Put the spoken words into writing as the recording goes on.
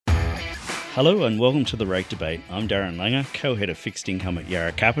Hello and welcome to the Rate Debate. I'm Darren Langer, co-head of fixed income at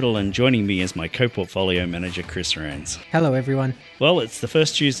Yarra Capital, and joining me is my co-portfolio manager, Chris Rans. Hello, everyone. Well, it's the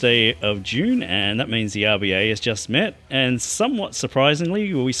first Tuesday of June, and that means the RBA has just met, and somewhat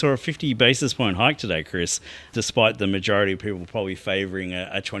surprisingly, we saw a 50 basis point hike today, Chris, despite the majority of people probably favouring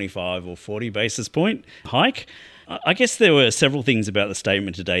a 25 or 40 basis point hike. I guess there were several things about the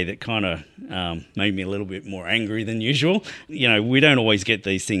statement today that kind of made me a little bit more angry than usual. You know, we don't always get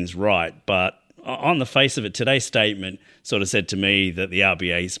these things right, but on the face of it, today's statement sort of said to me that the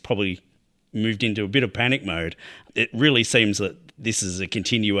RBA's probably moved into a bit of panic mode. It really seems that this is a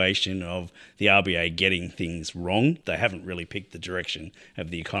continuation of the RBA getting things wrong. They haven't really picked the direction of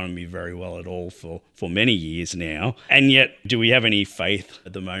the economy very well at all for many years now. And yet, do we have any faith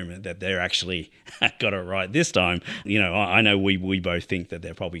at the moment that they're actually got it right this time? You know, I know we both think that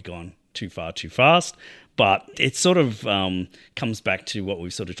they're probably gone too far too fast, but it sort of comes back to what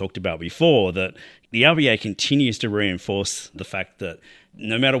we've sort of talked about before, that the RBA continues to reinforce the fact that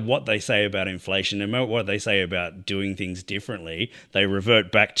no matter what they say about inflation, no matter what they say about doing things differently, they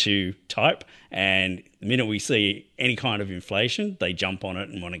revert back to type. And the minute we see any kind of inflation, they jump on it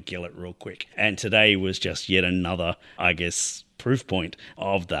and want to kill it real quick. And today was just yet another, I guess, proof point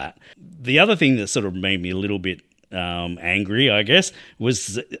of that. The other thing that sort of made me a little bit angry, I guess,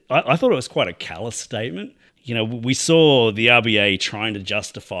 was I thought it was quite a callous statement. You know, we saw the RBA trying to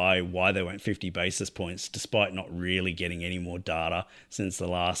justify why they went 50 basis points despite not really getting any more data since the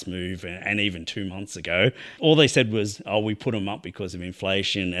last move and even 2 months ago. All they said was, we put them up because of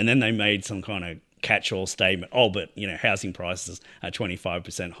inflation. And then they made some kind of catch-all statement. But, you know, housing prices are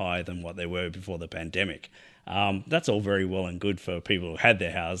 25% higher than what they were before the pandemic. That's all very well and good for people who had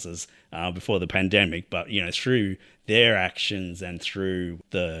their houses before the pandemic. But, you know, through their actions and through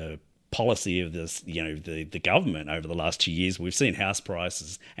the policy of this, you know, the government over the last 2 years, we've seen house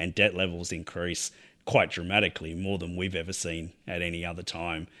prices and debt levels increase quite dramatically, more than we've ever seen at any other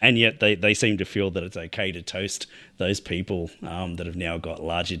time. And yet they seem to feel that it's okay to toast those people that have now got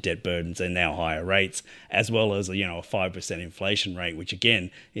larger debt burdens and now higher rates, as well as, you know, a 5% inflation rate, which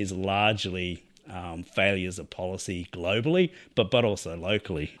again is largely failures of policy globally, but also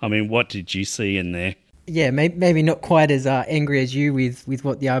locally. I mean, what did you see in there? Yeah, maybe not quite as angry as you with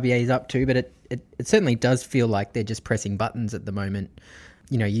what the RBA is up to, but it certainly does feel like they're just pressing buttons at the moment.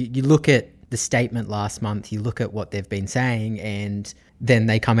 You know, you look at the statement last month, you look at what they've been saying, and then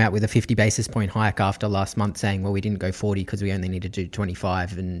they come out with a 50 basis point hike after last month saying, well, we didn't go 40 because we only need to do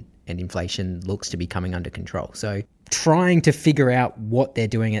 25 and inflation looks to be coming under control. So trying to figure out what they're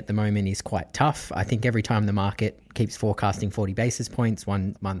doing at the moment is quite tough. I think every time the market keeps forecasting 40 basis points,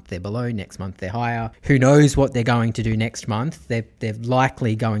 1 month they're below, next month they're higher. Who knows what they're going to do next month? They're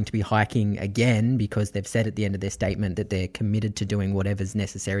likely going to be hiking again because they've said at the end of their statement that they're committed to doing whatever's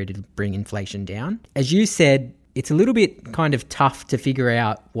necessary to bring inflation down. As you said, it's a little bit kind of tough to figure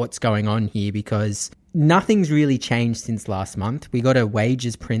out what's going on here because nothing's really changed since last month. We got a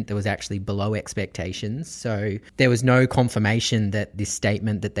wages print that was actually below expectations. So there was no confirmation that this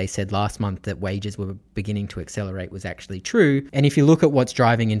statement that they said last month that wages were beginning to accelerate was actually true. And if you look at what's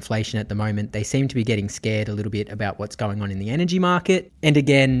driving inflation at the moment, they seem to be getting scared a little bit about what's going on in the energy market. And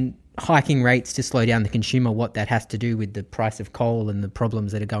again, hiking rates to slow down the consumer, what that has to do with the price of coal and the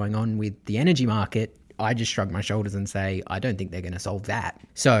problems that are going on with the energy market, I just shrug my shoulders and say, I don't think they're going to solve that.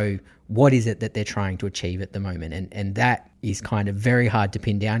 So what is it that they're trying to achieve at the moment? And that is kind of very hard to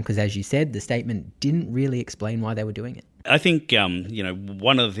pin down because, as you said, the statement didn't really explain why they were doing it. I think, you know,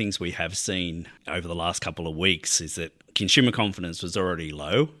 one of the things we have seen over the last couple of weeks is that consumer confidence was already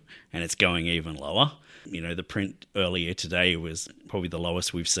low and it's going even lower. You know, the print earlier today was probably the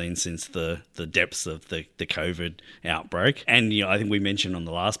lowest we've seen since the depths of the COVID outbreak. And, you know, I think we mentioned on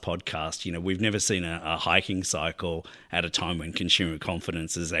the last podcast, you know, we've never seen a hiking cycle at a time when consumer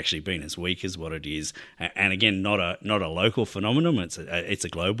confidence has actually been as weak as what it is. And again, not a local phenomenon, it's a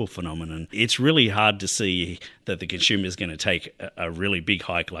global phenomenon. It's really hard to see that the consumer is going to take a really big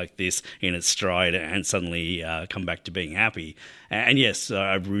hike like this in its stride and suddenly come back to being happy. And yes,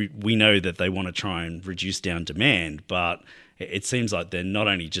 we know that they want to try and reduce down demand, but it seems like they're not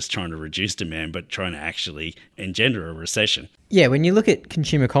only just trying to reduce demand, but trying to actually engender a recession. Yeah, when you look at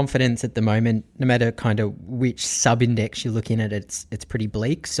consumer confidence at the moment, no matter kind of which sub-index you're looking at, it's pretty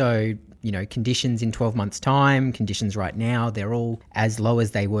bleak. So, you know, conditions in 12 months' time, conditions right now, they're all as low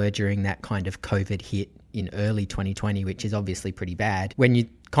as they were during that kind of COVID hit in early 2020, which is obviously pretty bad. When you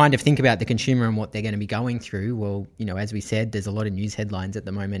kind of think about the consumer and what they're going to be going through, well, you know, as we said, there's a lot of news headlines at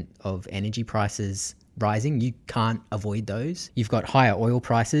the moment of energy prices rising. You can't avoid those. You've got higher oil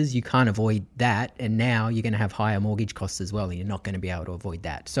prices. You can't avoid that. And now you're going to have higher mortgage costs as well. And you're not going to be able to avoid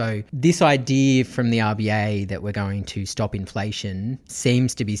that. So this idea from the RBA that we're going to stop inflation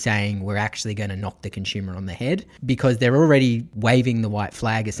seems to be saying we're actually going to knock the consumer on the head, because they're already waving the white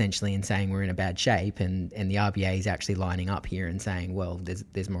flag essentially and saying we're in a bad shape. And the RBA is actually lining up here and saying, well,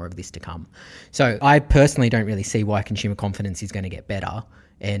 there's more of this to come. So I personally don't really see why consumer confidence is going to get better.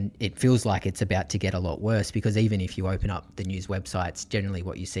 And it feels like it's about to get a lot worse, because even if you open up the news websites, generally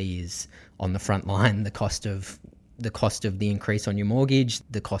what you see is on the front line, the cost of the increase on your mortgage,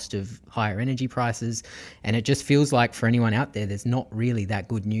 the cost of higher energy prices. And it just feels like for anyone out there, there's not really that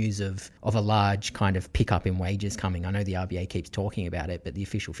good news of a large kind of pickup in wages coming. I know the RBA keeps talking about it, but the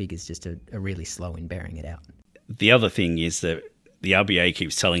official figures just are really slow in bearing it out. The other thing is that the RBA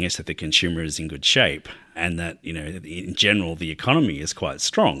keeps telling us that the consumer is in good shape and that, in general, the economy is quite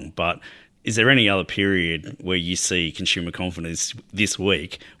strong. But is there any other period where you see consumer confidence this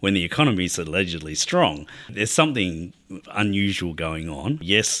week when the economy is allegedly strong? There's something unusual going on.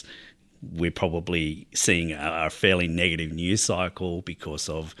 Yes, we're probably seeing a fairly negative news cycle because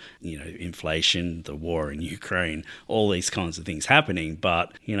of, inflation, the war in Ukraine, all these kinds of things happening.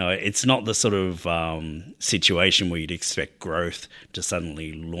 But, it's not the sort of situation where you'd expect growth to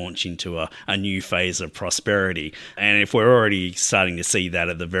suddenly launch into a new phase of prosperity. And if we're already starting to see that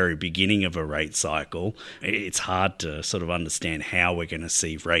at the very beginning of a rate cycle, it's hard to sort of understand how we're going to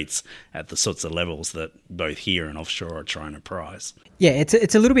see rates at the sorts of levels that both here and offshore are trying to price. Yeah,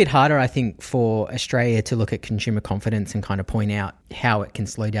 it's a little bit harder, I think, for Australia to look at consumer confidence and kind of point out how it can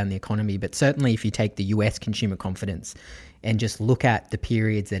slow down the economy. But certainly if you take the US consumer confidence and just look at the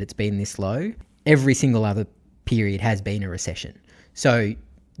periods that it's been this low, every single other period has been a recession. So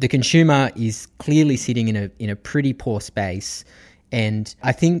the consumer is clearly sitting in a pretty poor space. And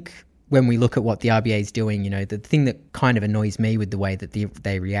I think when we look at what the RBA is doing, the thing that kind of annoys me with the way that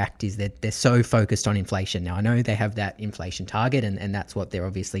they react is that they're so focused on inflation. Now, I know they have that inflation target and that's what they're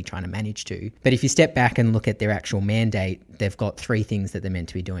obviously trying to manage to. But if you step back and look at their actual mandate, they've got three things that they're meant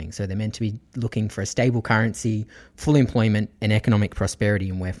to be doing. So they're meant to be looking for a stable currency, full employment, and economic prosperity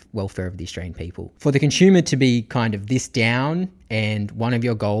and welfare of the Australian people. For the consumer to be kind of this down and one of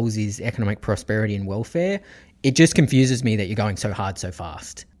your goals is economic prosperity and welfare, it just confuses me that you're going so hard so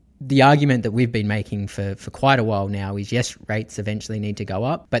fast. The argument that we've been making for quite a while now is, yes, rates eventually need to go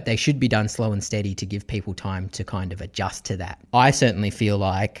up, but they should be done slow and steady to give people time to kind of adjust to that. I certainly feel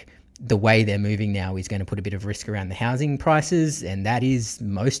like the way they're moving now is going to put a bit of risk around the housing prices, and that is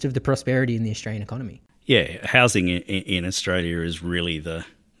most of the prosperity in the Australian economy. Yeah, housing in Australia is really the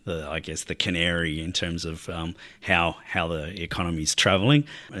canary in terms of how the economy is travelling.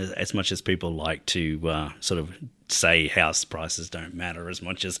 As much as people like to sort of say house prices don't matter as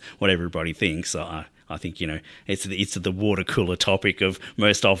much as what everybody thinks, I think it's the water cooler topic of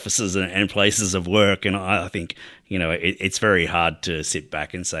most offices and places of work, and I think it's very hard to sit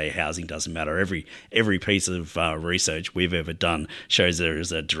back and say housing doesn't matter. Every piece of research we've ever done shows there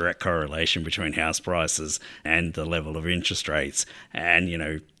is a direct correlation between house prices and the level of interest rates, and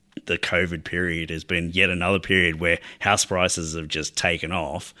the COVID period has been yet another period where house prices have just taken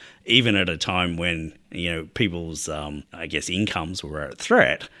off, even at a time when, people's, incomes were at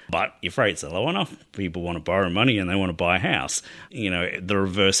threat. But if rates are low enough, people want to borrow money and they want to buy a house. The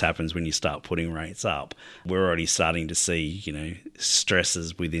reverse happens when you start putting rates up. We're already starting to see,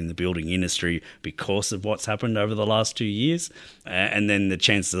 stresses within the building industry because of what's happened over the last 2 years. And then the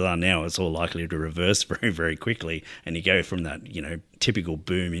chances are now it's all likely to reverse very, very quickly. And you go from that, typical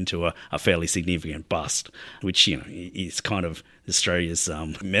boom into a fairly significant bust, which, is kind of Australia's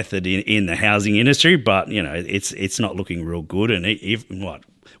method in the housing industry. But, it's not looking real good. And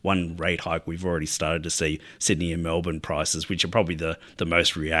one rate hike, we've already started to see Sydney and Melbourne prices, which are probably the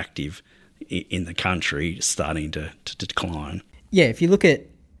most reactive in the country, starting to decline. Yeah, if you look at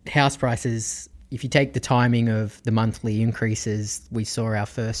house prices, if you take the timing of the monthly increases, we saw our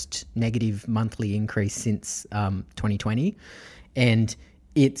first negative monthly increase since 2020. And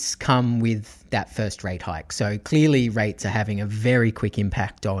it's come with that first rate hike. So clearly rates are having a very quick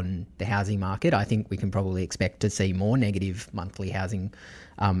impact on the housing market. I think we can probably expect to see more negative monthly housing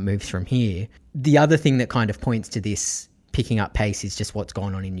moves from here. The other thing that kind of points to this picking up pace is just what's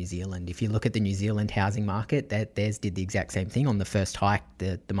going on in New Zealand. If you look at the New Zealand housing market, theirs did the exact same thing. On the first hike,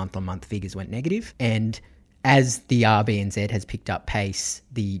 the month-on-month figures went negative. And as the RBNZ has picked up pace,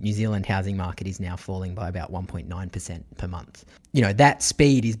 the New Zealand housing market is now falling by about 1.9% per month. That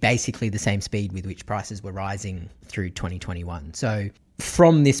speed is basically the same speed with which prices were rising through 2021. So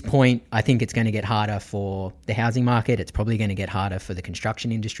from this point, I think it's going to get harder for the housing market. It's probably going to get harder for the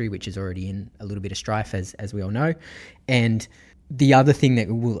construction industry, which is already in a little bit of strife, as we all know. And the other thing that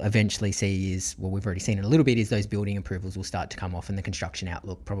we'll eventually see is, well, we've already seen it a little bit, is those building approvals will start to come off and the construction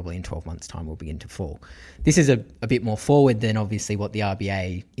outlook probably in 12 months' time will begin to fall. This is a bit more forward than obviously what the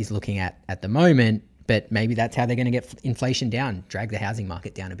RBA is looking at the moment, but maybe that's how they're going to get inflation down, drag the housing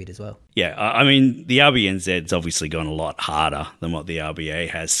market down a bit as well. Yeah, I mean, the RBNZ's obviously gone a lot harder than what the RBA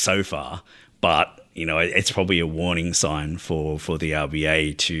has so far, but, it's probably a warning sign for the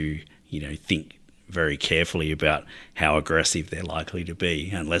RBA to, think very carefully about how aggressive they're likely to be,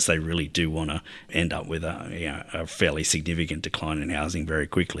 unless they really do want to end up with a fairly significant decline in housing very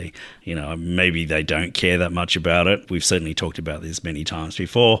quickly. Maybe they don't care that much about it. We've certainly talked about this many times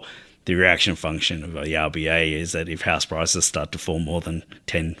before. The reaction function of the RBA is that if house prices start to fall more than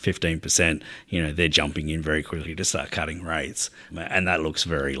 10, 15%, they're jumping in very quickly to start cutting rates. And that looks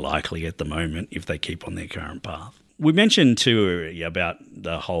very likely at the moment if they keep on their current path. We mentioned too about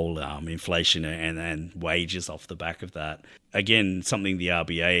the whole inflation and wages off the back of that. Again, something the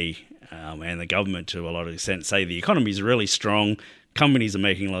RBA and the government to a lot of extent say the economy is really strong, companies are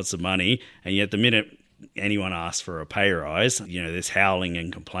making lots of money, and yet the minute anyone asks for a pay rise, there's howling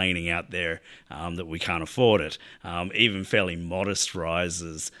and complaining out there that we can't afford it. Even fairly modest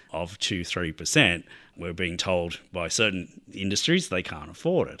rises of 2-3%, we're being told by certain industries they can't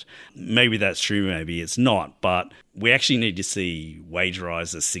afford it. Maybe that's true, maybe it's not, but we actually need to see wage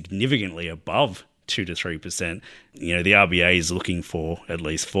rises significantly above 2 to 3%. The RBA is looking for at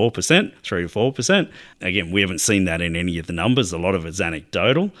least 4%, 3 to 4%. Again, we haven't seen that in any of the numbers. A lot of it's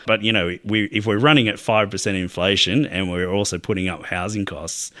anecdotal. But, if we're running at 5% inflation and we're also putting up housing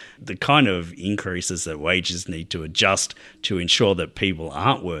costs, the kind of increases that wages need to adjust to ensure that people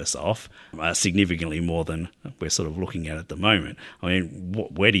aren't worse off are significantly more than we're sort of looking at the moment. I mean,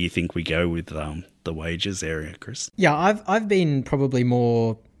 where do you think we go with the wages area, Chris? Yeah, I've been probably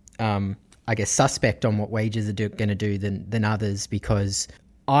more suspect on what wages are going to do than others, because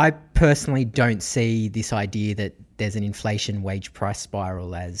I personally don't see this idea that there's an inflation wage price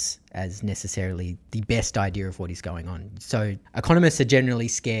spiral as necessarily the best idea of what is going on. So economists are generally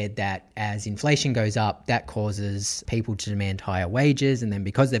scared that as inflation goes up, that causes people to demand higher wages, and then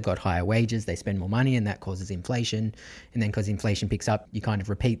because they've got higher wages, they spend more money, and that causes inflation. And then because inflation picks up, you kind of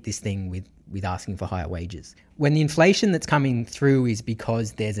repeat this thing with asking for higher wages. When the inflation that's coming through is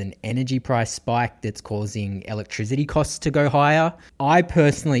because there's an energy price spike that's causing electricity costs to go higher, I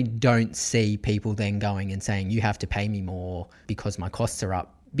personally don't see people then going and saying, you have to pay me more because my costs are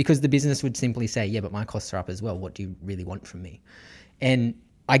up. Because the business would simply say, yeah, but my costs are up as well. What do you really want from me? And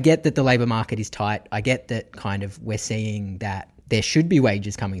I get that the labour market is tight. I get that kind of we're seeing that there should be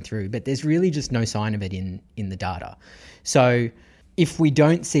wages coming through, but there's really just no sign of it in the data. So if we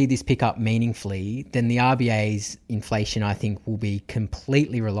don't see this pick up meaningfully, then the RBA's inflation, I think, will be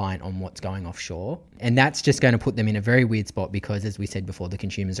completely reliant on what's going offshore. And that's just going to put them in a very weird spot because, as we said before, the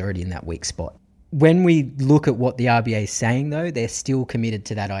consumer's already in that weak spot. When we look at what the RBA is saying, though, they're still committed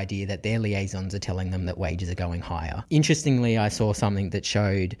to that idea that their liaisons are telling them that wages are going higher. Interestingly, I saw something that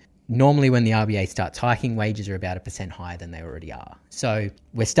showed normally when the RBA starts hiking, wages are about 1% higher than they already are. So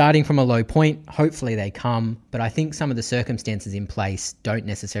we're starting from a low point. Hopefully they come. But I think some of the circumstances in place don't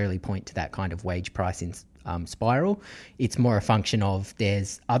necessarily point to that kind of wage price spiral. It's more a function of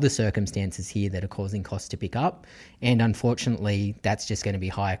there's other circumstances here that are causing costs to pick up. And unfortunately, that's just going to be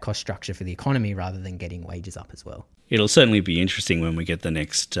higher cost structure for the economy rather than getting wages up as well. It'll certainly be interesting when we get the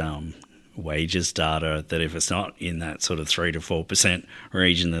next wages data, that if it's not in that sort of 3 to 4%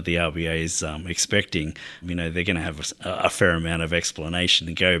 region that the RBA is expecting, they're going to have a fair amount of explanation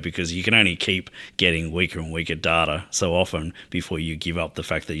to go, because you can only keep getting weaker and weaker data so often before you give up the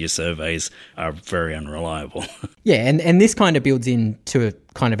fact that your surveys are very unreliable. Yeah, and this kind of builds into a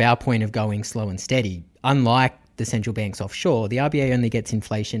kind of our point of going slow and steady. Unlike the central banks offshore, the RBA only gets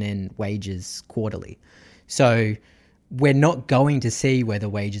inflation and wages quarterly. So we're not going to see whether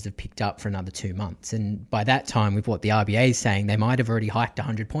wages have picked up for another 2 months. And by that time, with what the RBA is saying, they might have already hiked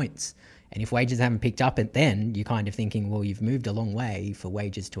 100 points. And if wages haven't picked up, then you're kind of thinking, well, you've moved a long way for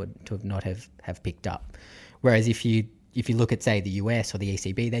wages to not have picked up. Whereas if you look at, say, the US or the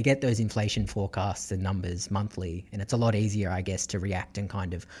ECB, they get those inflation forecasts and numbers monthly, and it's a lot easier, I guess, to react and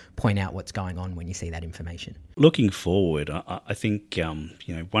kind of point out what's going on when you see that information. Looking forward, I think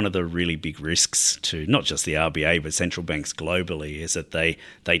one of the really big risks to not just the RBA but central banks globally is that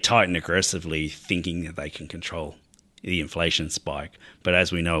they tighten aggressively, thinking that they can control the inflation spike. But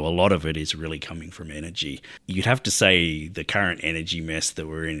as we know, a lot of it is really coming from energy. You'd have to say the current energy mess that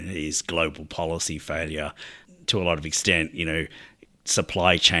we're in is global policy failure. To a lot of extent,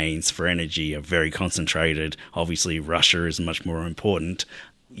 supply chains for energy are very concentrated. Obviously, Russia is much more important,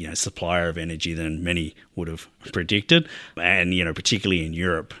 supplier of energy than many would have predicted. And, particularly in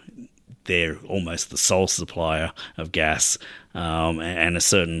Europe, they're almost the sole supplier of gas and are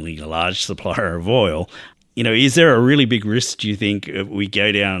certainly a large supplier of oil. Is there a really big risk, do you think, if we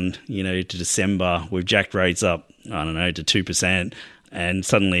go down, to December, we've jacked rates up, to 2%, and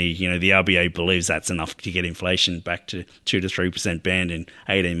suddenly, the RBA believes that's enough to get inflation back to 2 to 3% band in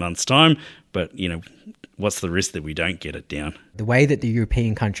 18 months' time. But, what's the risk that we don't get it down? The way that the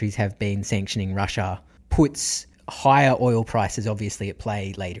European countries have been sanctioning Russia puts higher oil prices obviously at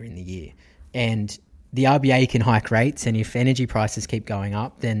play later in the year. And the RBA can hike rates, and if energy prices keep going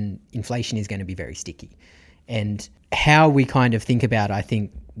up, then inflation is going to be very sticky. And how we kind of think about, I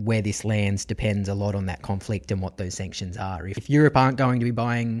think, where this lands depends a lot on that conflict and what those sanctions are. If Europe aren't going to be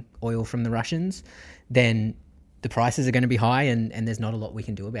buying oil from the Russians, then the prices are going to be high and there's not a lot we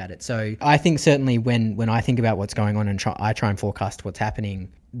can do about it. So I think certainly when I think about what's going on and I try and forecast what's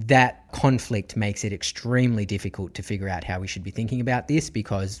happening, that conflict makes it extremely difficult to figure out how we should be thinking about this,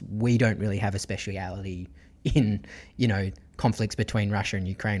 because we don't really have a speciality in, conflicts between Russia and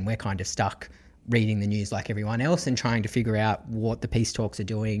Ukraine. We're kind of stuck reading the news like everyone else and trying to figure out what the peace talks are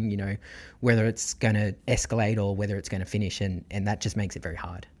doing, whether it's going to escalate or whether it's going to finish. And that just makes it very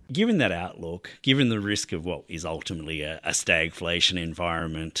hard. Given that outlook, given the risk of what is ultimately a stagflation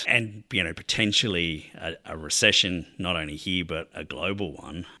environment and, potentially a recession, not only here, but a global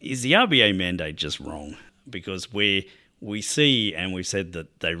one, is the RBA mandate just wrong? Because we see, and we've said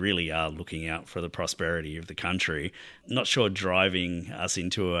that they really are looking out for the prosperity of the country. Not sure driving us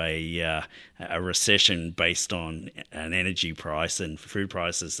into a recession based on an energy price and food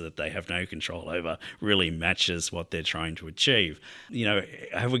prices that they have no control over really matches what they're trying to achieve.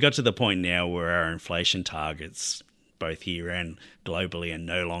 Have we got to the point now where our inflation targets, both here and globally, are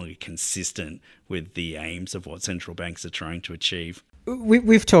no longer consistent with the aims of what central banks are trying to achieve?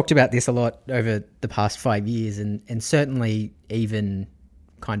 We've talked about this a lot over the past 5 years, and certainly even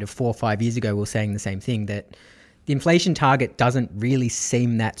kind of 4 or 5 years ago, we were saying the same thing, that the inflation target doesn't really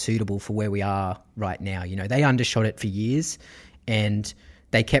seem that suitable for where we are right now. They undershot it for years and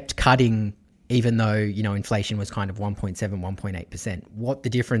they kept cutting even though, inflation was kind of 1.7, 1.8%. What the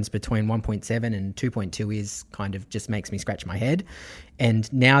difference between 1.7 and 2.2 is kind of just makes me scratch my head.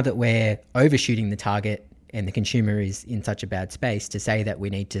 And now that we're overshooting the target and the consumer is in such a bad space, to say that we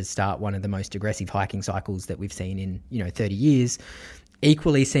need to start one of the most aggressive hiking cycles that we've seen in 30 years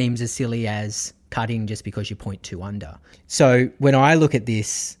equally seems as silly as cutting just because you're 0.2 under. So when I look at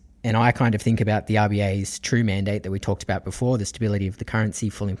this and I kind of think about the RBA's true mandate that we talked about before, the stability of the currency,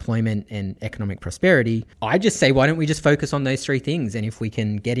 full employment and economic prosperity, I just say, why don't we just focus on those three things? And if we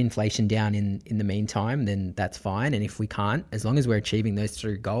can get inflation down in the meantime, then that's fine. And if we can't, as long as we're achieving those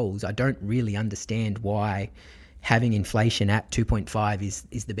three goals, I don't really understand why having inflation at 2.5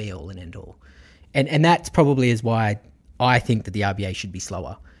 is the be all and end all. And that's probably is why I think that the RBA should be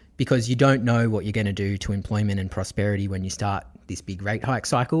slower, because you don't know what you're going to do to employment and prosperity when you start this big rate hike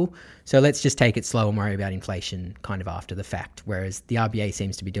cycle. So let's just take it slow and worry about inflation kind of after the fact. Whereas the RBA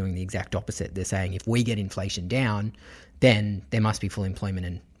seems to be doing the exact opposite. They're saying if we get inflation down, then there must be full employment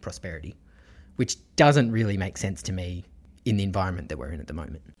and prosperity, which doesn't really make sense to me in the environment that we're in at the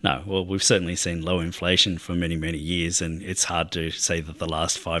moment. No, well, we've certainly seen low inflation for many, many years, and it's hard to say that the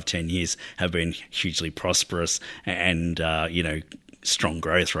last 5-10 years have been hugely prosperous and, strong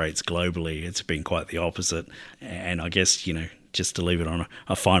growth rates globally. It's been quite the opposite. And I guess, just to leave it on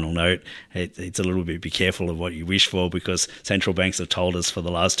a final note, it's a little bit be careful of what you wish for, because central banks have told us for the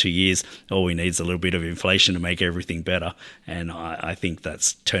last 2 years, all we need is a little bit of inflation to make everything better. And I think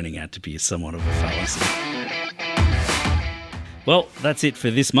that's turning out to be somewhat of a fallacy. Well, that's it for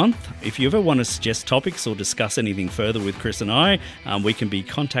this month. If you ever want to suggest topics or discuss anything further with Chris and I, we can be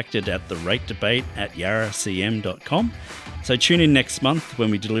contacted at theratedebate@yarracm.com. So tune in next month when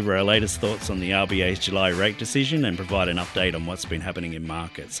we deliver our latest thoughts on the RBA's July rate decision and provide an update on what's been happening in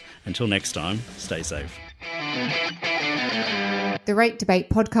markets. Until next time, stay safe. The Rate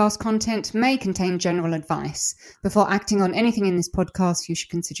Debate podcast content may contain general advice. Before acting on anything in this podcast, you should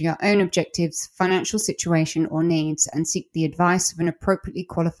consider your own objectives, financial situation or needs, and seek the advice of an appropriately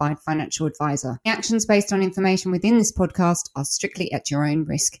qualified financial advisor. The actions based on information within this podcast are strictly at your own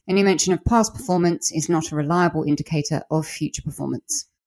risk. Any mention of past performance is not a reliable indicator of future performance.